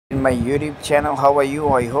in my YouTube channel. How are you?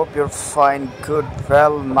 I hope you're fine, good,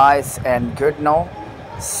 well, nice and good now.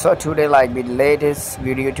 So today like the latest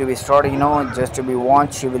video to be starting, just to be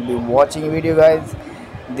watched, you will be watching video guys.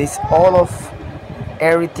 This all of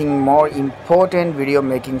everything more important video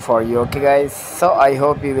making for you, okay guys. So I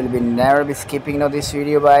hope you will be never be skipping this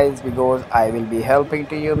video guys, because I will be helping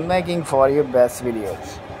to you making for you best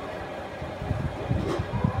videos.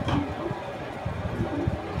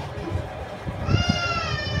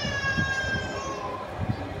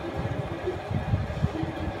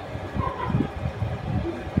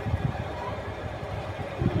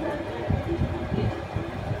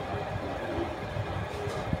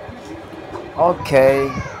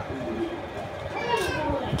 Okay,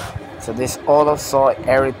 so this all of saw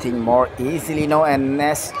everything more easily now, and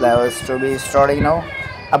next levels to be starting now.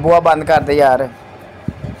 अब वो बंद कर दे यार.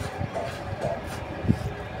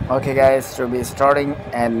 Okay guys, to be starting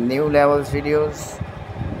and new levels videos,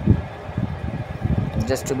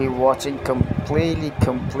 just to be watching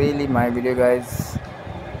completely my video guys,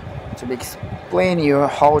 to be explain you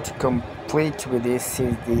how to complete with this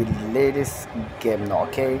is the latest game now,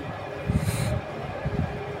 okay.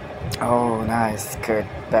 Oh nice, good,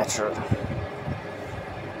 better.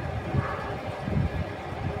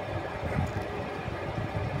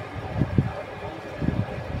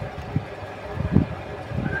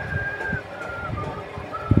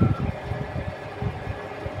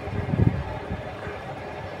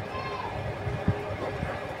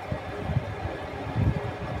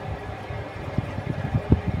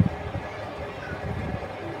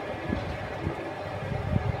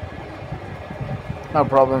 No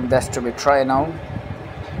problem, that's to be try now.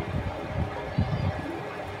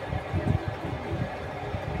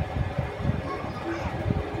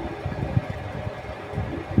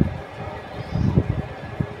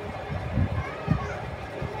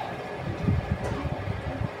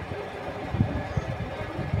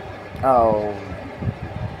 Oh,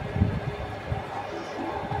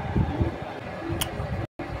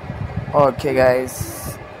 okay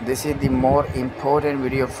guys, this is the more important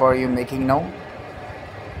video for you making now.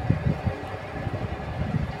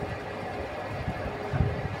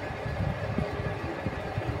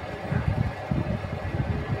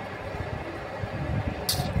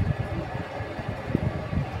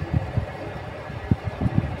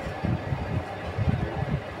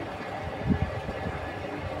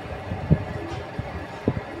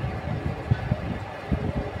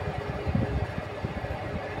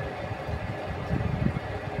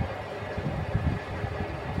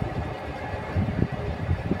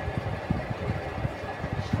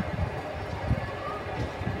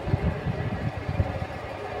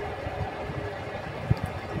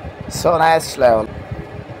 So nice level.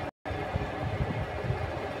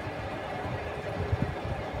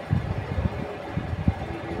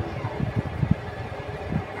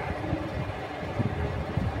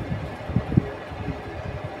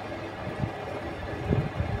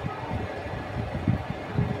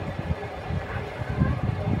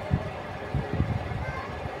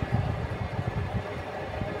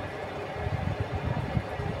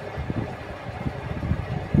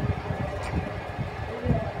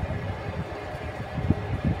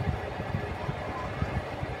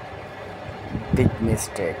 Big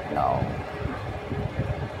mistake now.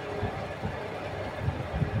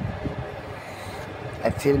 I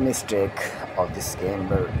feel mistake of this game,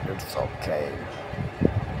 but it's okay.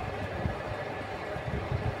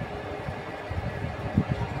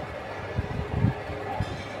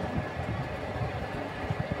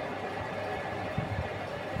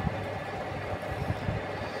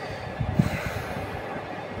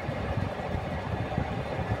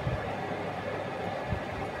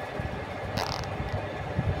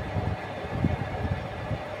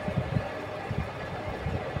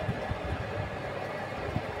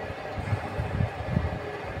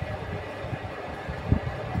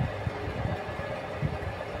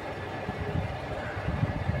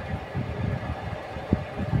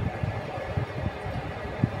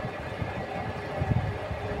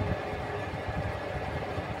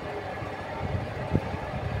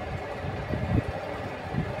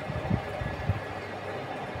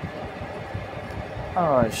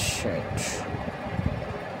 Oh shit.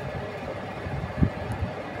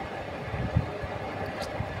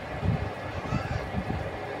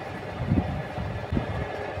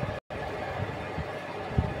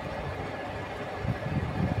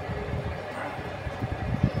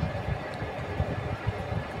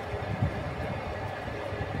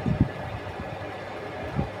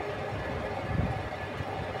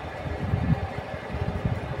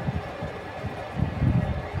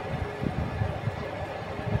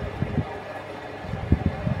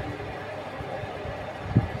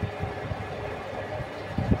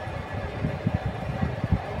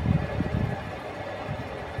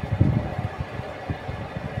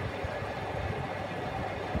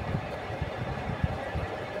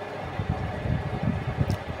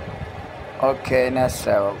 Okay, next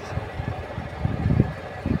level.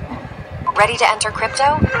 Ready to enter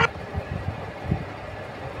crypto?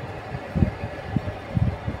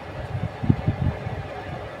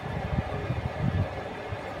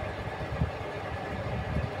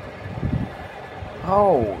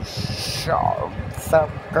 Oh, sharp.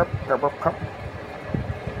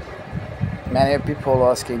 Many people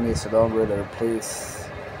asking me, so don't brother, please.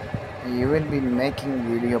 You will be making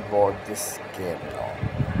video about this game now.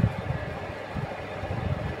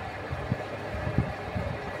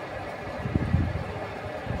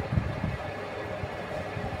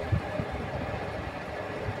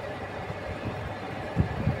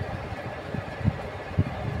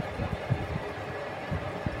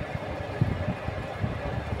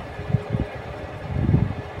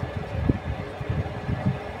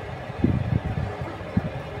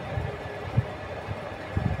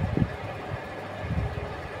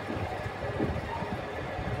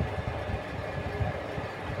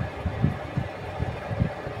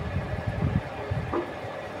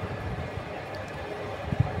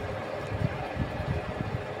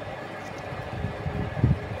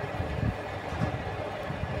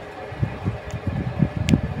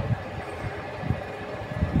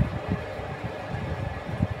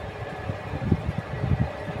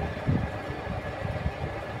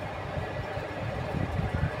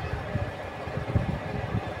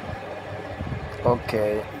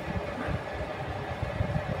 Okay.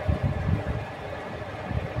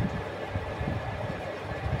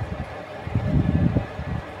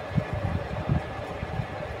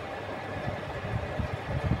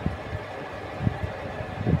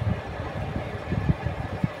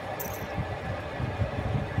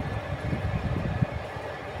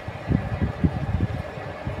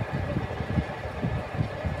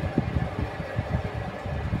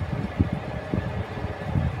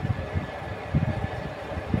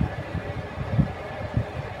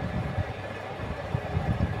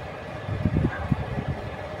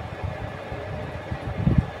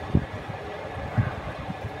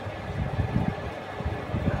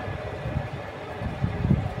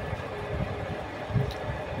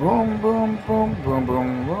 Boom, boom, boom, boom,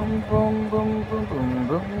 boom, boom, boom, boom, boom, boom,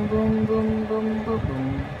 boom, boom, boom, boom, boom,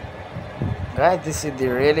 boom. Guys, this is the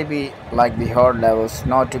really be like the hard levels,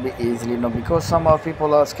 not to be easily no, because some of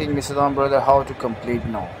people asking me, Saddam brother, how to complete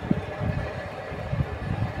no.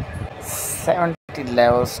 70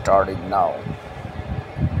 levels starting now.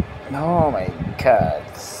 Oh my god.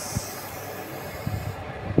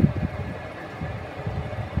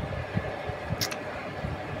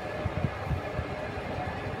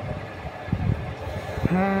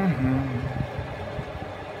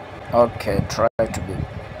 Okay, try to be.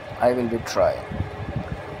 I will be trying.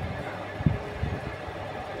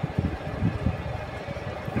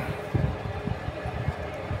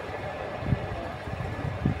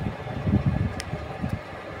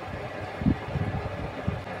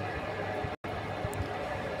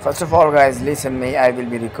 First of all guys, listen me, I will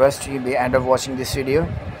be requesting you by end of watching this video.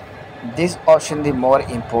 This option the more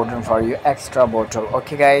important for you, extra bottle.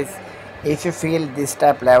 Okay guys, if you feel this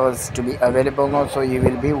type levels to be available now, so you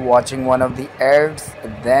will be watching one of the ads,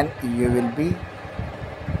 then you will be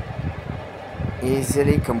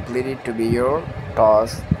easily completed to be your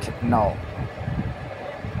task now.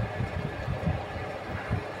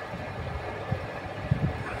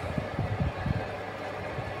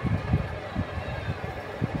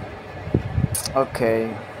 Okay,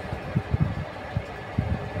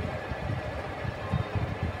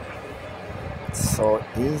 so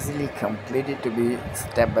easily completed to be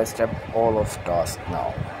step by step all of task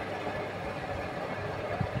now.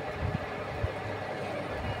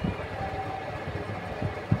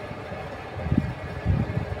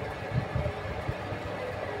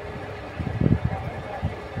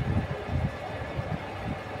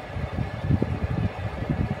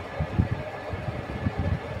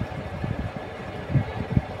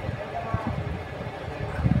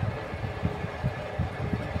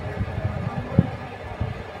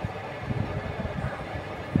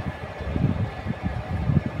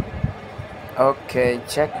 Okay,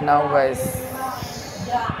 check now guys.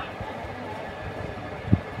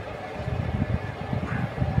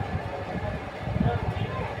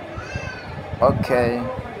 Okay,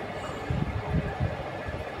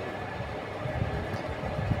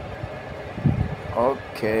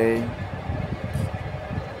 okay.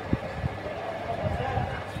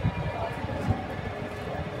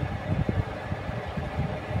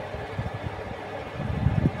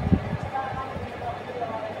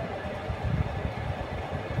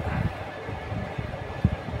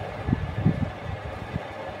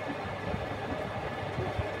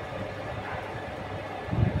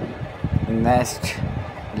 next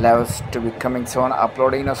levels to be coming soon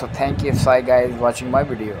uploading, so thank you so guys watching my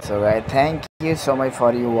video. So guys, thank you so much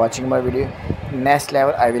for you watching my video. Next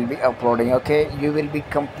level I will be uploading. Okay, you will be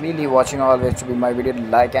completely watching always to be my video.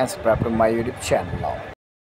 Like and subscribe to my YouTube channel now.